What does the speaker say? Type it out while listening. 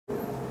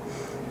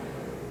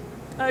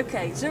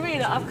Okay,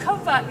 Zarina, I've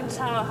come back in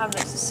Tower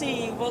Hamlets to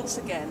see you once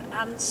again,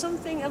 and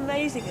something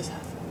amazing has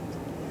happened.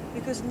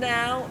 Because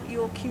now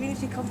you're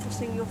community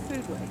composting your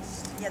food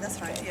waste. Yeah, that's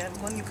right. Yeah,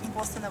 we've got new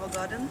compost in our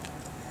garden,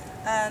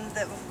 and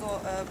we've got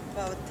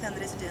about 10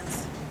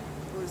 residents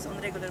who's on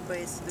a regular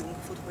basis doing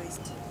food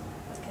waste.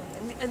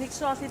 Okay, and it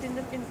started in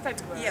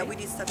February? Yeah, we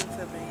did start in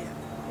February,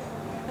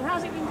 yeah. And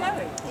how's it been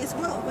going? It's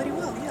well, very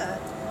well, yeah.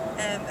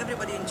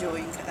 Everybody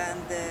enjoying,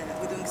 and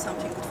we're doing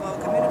something good for our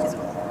community as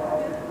well.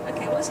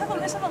 Okay, well let's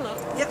have a look.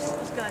 Yep.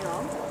 What's going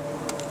on?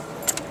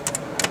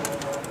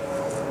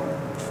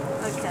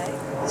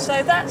 Okay,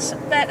 so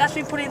that's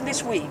been put in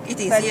this week. It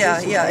is,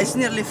 yeah. It's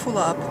nearly full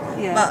up,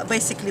 but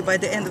basically by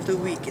the end of the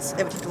week,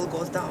 everything will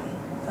go down.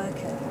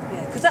 Okay,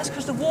 yeah,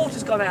 because the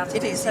water's gone out.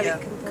 It is, so yeah,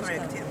 it can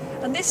correct, yeah.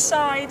 And this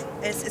side?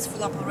 It's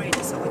full up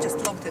already, so we just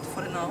locked it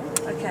for now.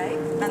 Okay.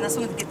 And as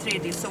soon as it gets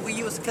ready, so we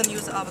can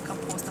use our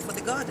composter for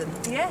the garden.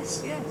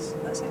 Yes,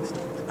 that's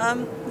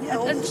excellent.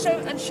 Yeah.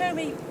 And show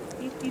me,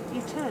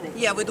 you turn it.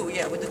 Yeah, we do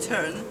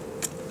turn.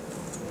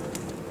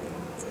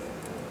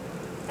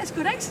 That's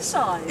good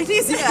exercise. It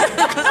is, yeah.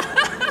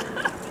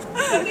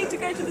 You don't need to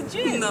go to the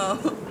gym. No.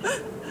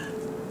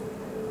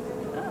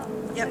 Oh,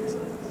 yep.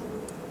 Excellent.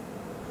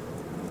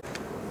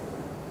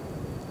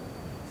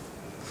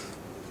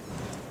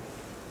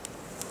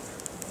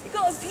 You've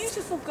got a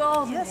beautiful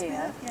garden Yes, here, we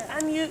have, yeah.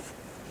 and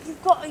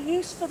you've got a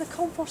use for the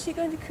compost you're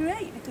going to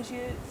create, because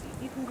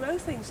you can grow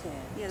things here.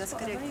 Yeah, that's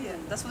quite correct. Yeah.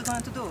 amazing. That's what we're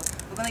going to do.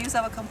 We're going to use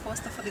our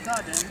composter for the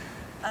garden,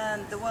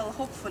 and well,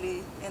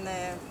 hopefully in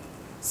a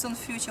soon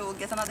future we'll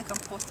get another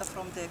composter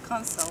from the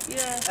council.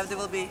 Yeah. And they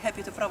will be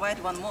happy to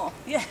provide one more.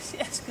 Yes,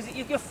 because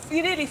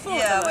you're nearly full.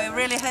 Yeah, we're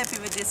really happy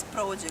with this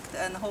project,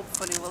 and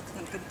hopefully we'll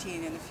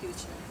continue in the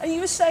future. And you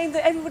were saying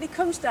that everybody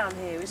comes down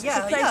here. Is this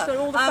a place where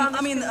all the families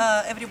I mean,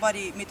 can...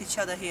 everybody meet each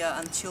other here,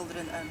 and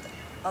children and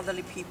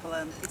elderly people,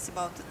 and it's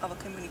about our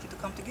community to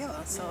come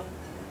together. So. Yeah.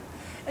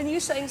 And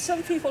you're saying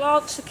some people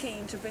aren't so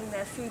keen to bring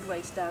their food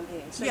waste down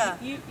here, so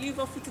you've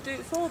offered to do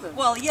it for them.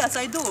 Well, yes,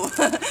 I do.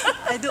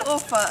 I do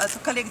offer to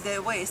collect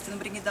the waste and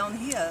bring it down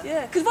here.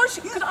 Yeah, because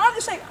I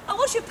would say,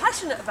 once you're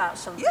passionate about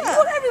something, you Yeah,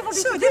 want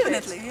everybody sure, to do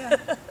definitely, it.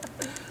 yeah.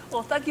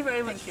 Well, thank you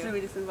very much, Thank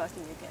you. Zarina, for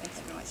inviting me again. Thank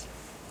you very much.